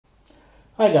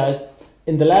Hi guys,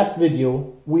 in the last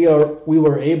video we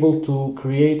were able to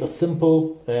create a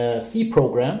simple C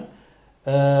program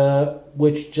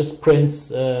which just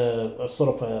prints a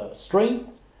sort of a string,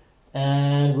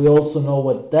 and we also know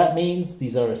what that means.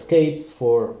 These are escapes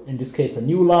for, in this case, a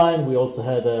new line. We also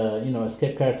had a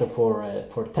escape character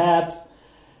for tabs.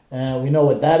 We know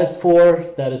what that is for.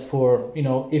 That is for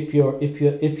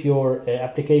if your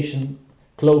application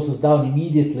closes down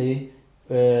immediately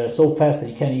so fast that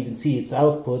you can't even see its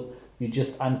output, you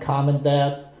just uncomment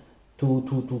that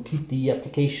to keep the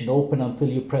application open until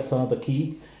you press another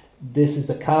key. This is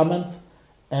the comment,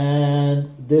 and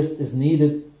this is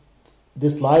needed.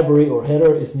 This library or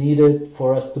header is needed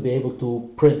for us to be able to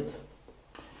print.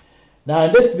 Now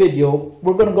in this video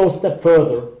we're going to go a step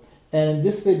further, and in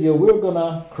this video we're going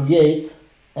to create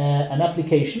an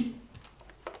application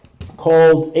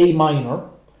called A minor,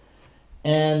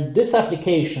 and this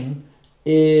application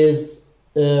is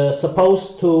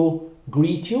supposed to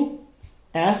greet you,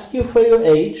 ask you for your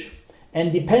age,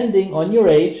 and depending on your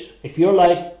age, if you're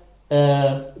like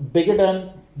older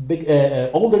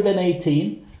than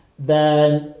 18,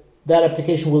 then that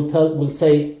application will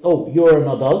say, oh, you're an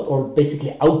adult, or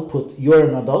basically output you're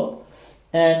an adult.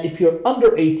 And if you're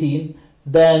under 18,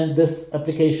 then this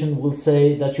application will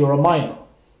say that you're a minor.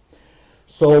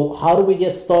 So how do we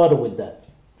get started with that?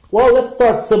 Well, let's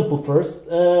start simple first.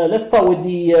 Let's start with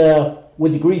the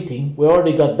greeting. We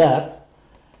already got that.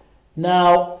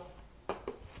 Now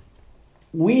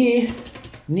we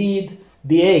need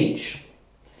the age,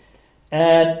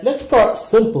 and let's start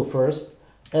simple first.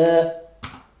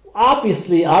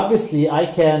 Obviously I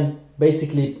can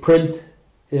basically print.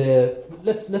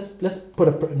 Let's put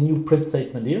a new print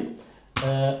statement here,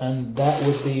 and that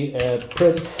would be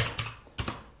print.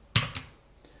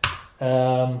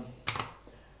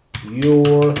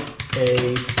 Your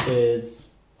age is,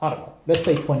 I don't know, let's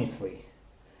say 23.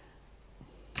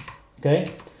 Okay,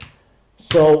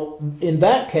 so in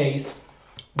that case,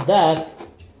 that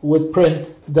would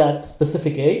print that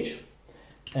specific age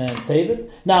and save it.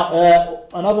 Now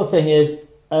another thing is,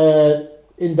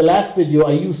 in the last video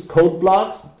I used code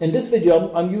blocks. In this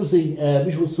video I'm using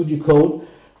Visual Studio Code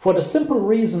for the simple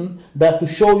reason that to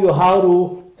show you how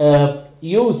to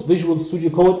use Visual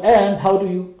Studio Code and how do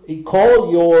you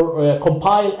call your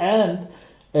compile and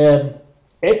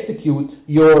execute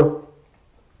your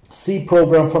C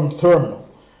program from the terminal.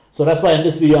 So that's why in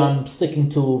this video I'm sticking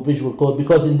to Visual Code,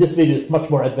 because in this video it's much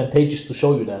more advantageous to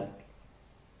show you that.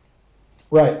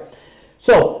 Right,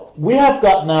 so we have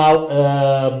got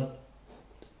now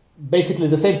basically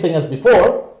the same thing as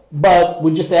before, but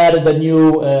we just added a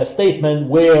new statement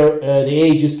where the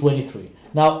age is 23.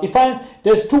 Now,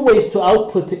 there's two ways to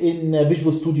output in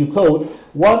Visual Studio Code.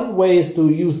 One way is to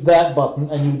use that button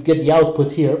and you get the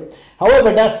output here.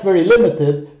 However, that's very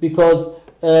limited because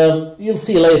you'll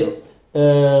see later.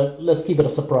 Let's keep it a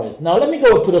surprise. Now, let me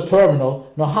go to the terminal.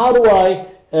 Now, how do I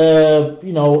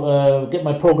get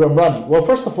my program running? Well,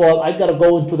 first of all, I got to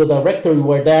go into the directory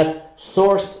where that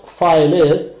source file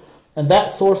is. And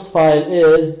that source file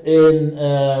is in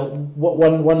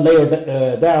one layer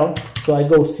down. So I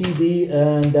go CD,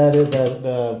 and that is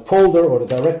the folder or the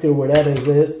directory where that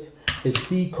is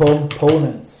C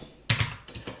components.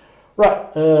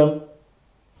 Right.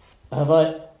 Have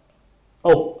I?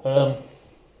 Oh.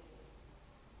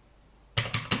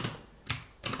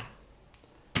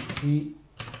 C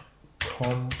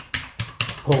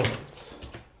components.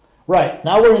 Right.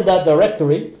 Now we're in that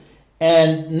directory.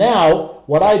 And now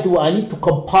what I do, I need to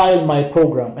compile my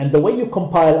program. And the way you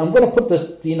compile, I'm going to put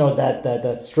this,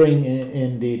 that string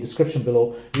in the description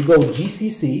below. You go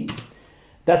GCC,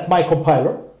 that's my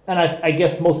compiler. And I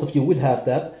guess most of you would have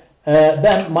that.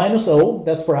 Then -O,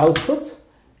 that's for output.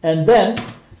 And then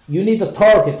you need a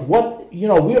target.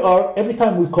 Every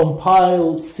time we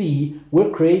compile C,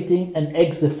 we're creating an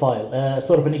exe file,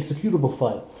 sort of an executable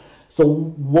file.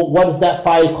 So what is that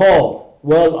file called?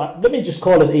 Well, let me just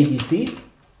call it ABC.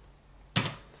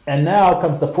 And now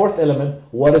comes the fourth element.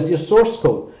 What is your source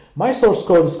code? My source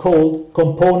code is called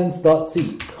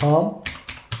components.c.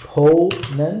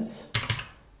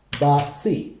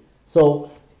 Components.c. So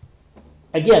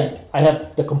again, I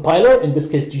have the compiler, in this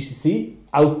case GCC,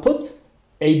 output.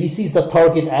 ABC is the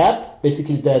target app,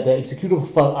 basically the executable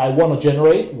file I want to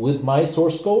generate with my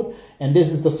source code. And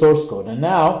this is the source code. And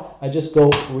now I just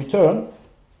go return,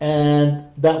 and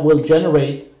that will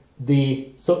generate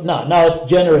so now it's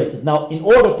generated. Now in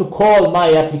order to call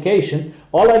my application,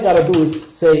 all I gotta do is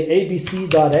say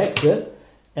abc.exe,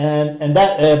 and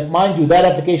that mind you, that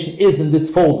application is in this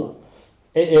folder,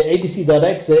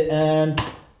 abc.exe, and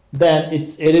then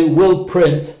it will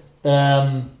print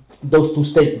those two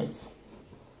statements.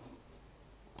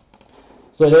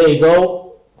 So there you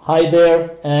go, hi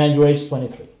there, and your age is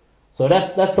 23. So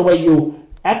that's the way you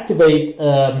activate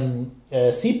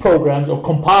C programs or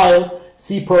compile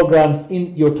C programs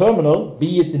in your terminal,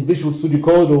 be it in Visual Studio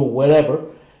Code or whatever,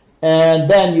 and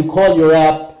then you call your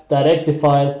app.exe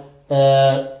file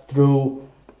through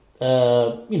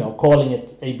calling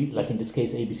it like in this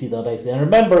case abc.exe. And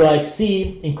remember, like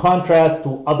C, in contrast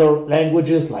to other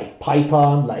languages like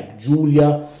Python, like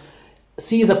Julia,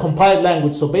 C is a compiled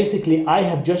language. So basically I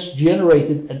have just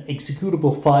generated an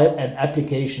executable file and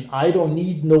application. I don't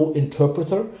need no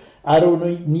interpreter. I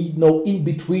don't need no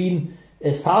in-between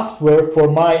software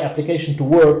for my application to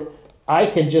work. I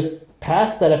can just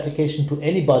pass that application to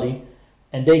anybody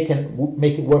and they can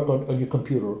make it work on your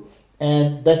computer.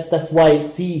 And that's why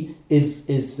C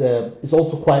is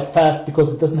also quite fast,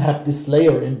 because it doesn't have this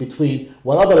layer in between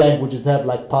what other languages have,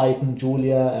 like Python,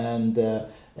 Julia, and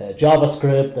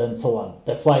JavaScript, and so on.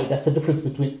 That's the difference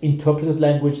between interpreted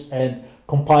language and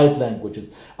compiled languages.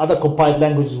 Other compiled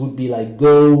languages would be like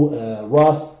Go,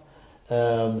 Rust,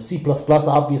 C++,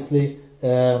 obviously,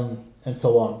 and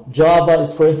so on. Java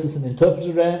is, for instance, an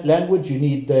interpreted language. You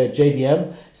need the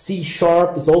JVM. C#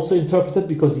 is also interpreted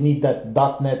because you need that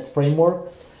 .NET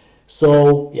framework.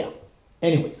 So yeah,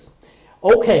 anyways.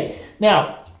 Okay,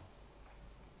 now,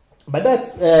 but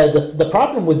that's the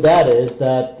problem with that is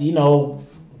that,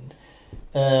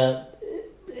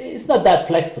 it's not that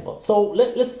flexible. So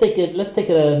let's take it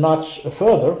a notch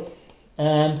further,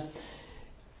 and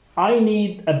I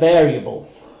need a variable.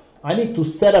 I need to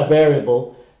set a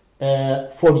variable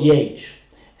for the age.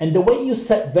 And the way you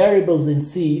set variables in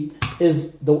C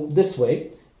is this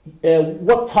way.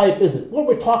 What type is it? Well,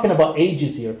 we're talking about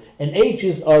ages here, and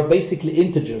ages are basically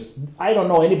integers. I don't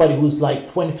know anybody who's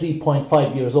like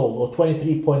 23.5 years old or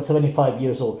 23.75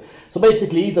 years old. So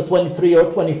basically either 23 or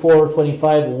 24 or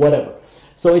 25 or whatever.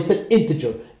 So it's an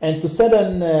integer. And to set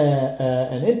an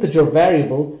integer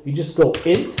variable, you just go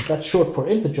int, that's short for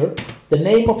integer, the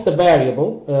name of the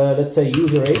variable, let's say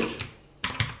user age,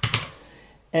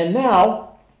 and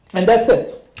that's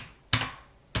it.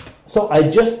 So I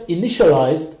just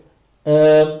initialized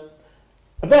a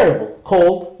variable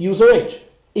called user age.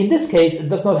 In this case, it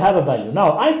does not have a value.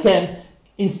 Now I can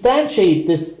instantiate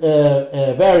this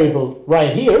variable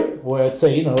right here, where it's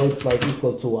say, it's like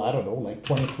equal to, I don't know, like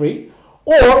 23,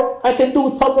 or I can do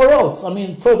it somewhere else. I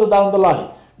mean, further down the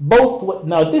line. Both.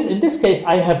 Now in this case,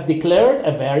 I have declared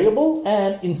a variable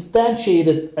and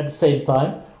instantiated at the same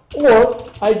time, or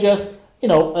I just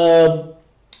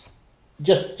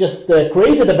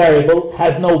created a variable,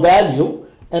 has no value,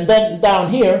 and then down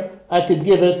here I could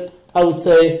give it, I would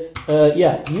say,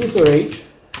 user age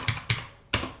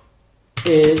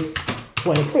is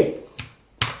 23,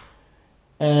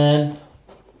 and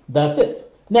that's it.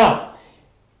 Now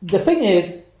the thing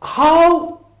is,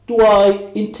 how do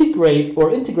I integrate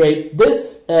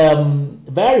this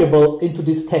variable into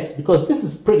this text, because this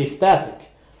is pretty static.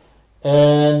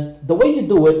 And the way you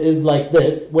do it is like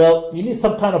this. Well, you need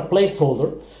some kind of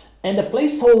placeholder, and the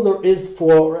placeholder is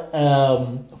for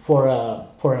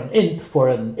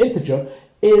an integer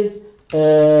is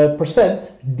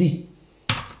 %d.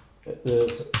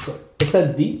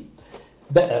 %d,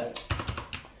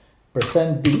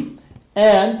 %d,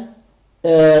 and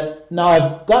now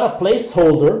I've got a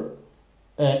placeholder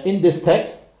in this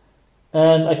text,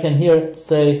 and I can here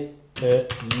say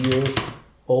years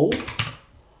old.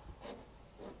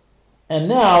 And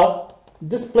now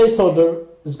this placeholder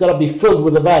is going to be filled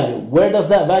with a value. Where does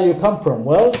that value come from?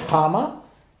 Well, comma,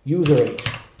 user age.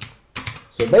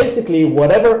 So basically,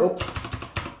 whatever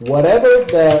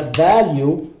the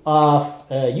value of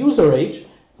user age,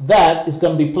 that is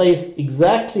going to be placed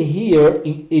exactly here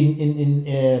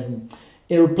in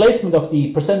replacement of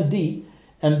the %d,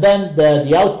 and then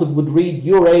the output would read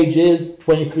your age is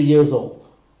 23 years old.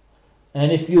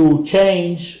 And if you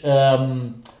change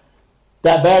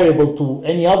that variable to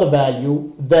any other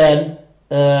value, then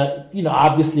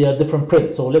obviously a different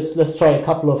print. So let's try a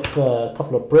couple of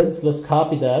prints. Let's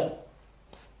copy that,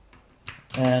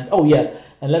 and oh yeah,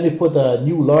 and let me put a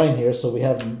new line here so we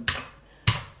have them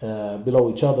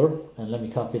below each other. And let me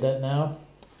copy that now.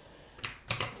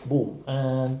 Boom,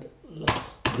 and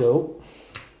let's go.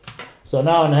 So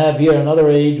now I have here another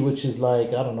age, which is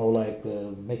like, I don't know, like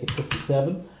make it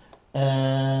 57,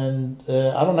 and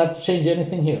I don't have to change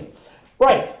anything here.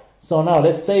 Right, so now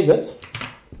let's save it,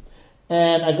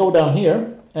 and I go down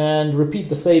here and repeat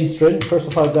the same string. First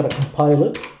of all, I've got to compile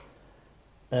it,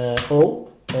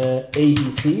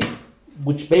 ABC,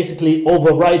 which basically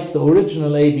overwrites the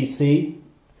original ABC,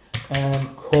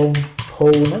 and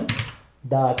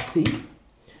components.c,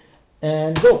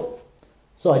 and go.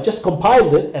 So I just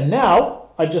compiled it, and now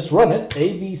I just run it,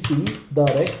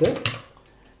 abc.exit,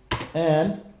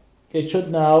 and it should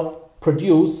now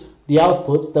produce the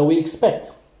outputs that we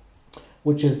expect,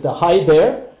 which is the hi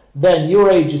there, then your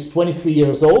age is 23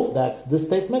 years old, that's this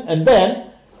statement, and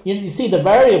then you see the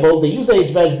variable, the user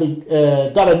age variable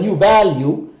got a new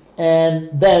value, and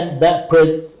then that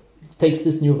print takes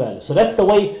this new value. So that's the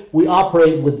way we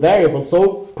operate with variables.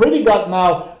 So PrettyGot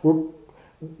now,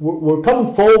 we're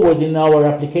coming forward in our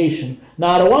application.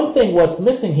 Now the one thing what's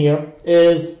missing here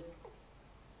is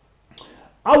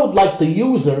I would like the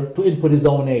user to input his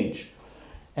own age.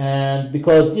 And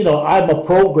because, you know, I'm a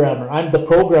programmer, I'm the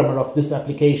programmer of this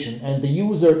application, and the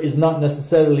user is not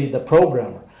necessarily the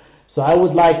programmer. So I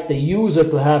would like the user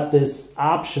to have this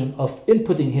option of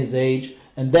inputting his age,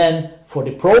 and then for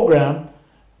the program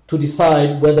to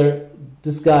decide whether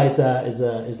this guy is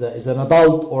an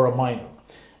adult or a minor.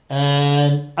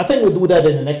 And I think we'll do that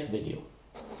in the next video.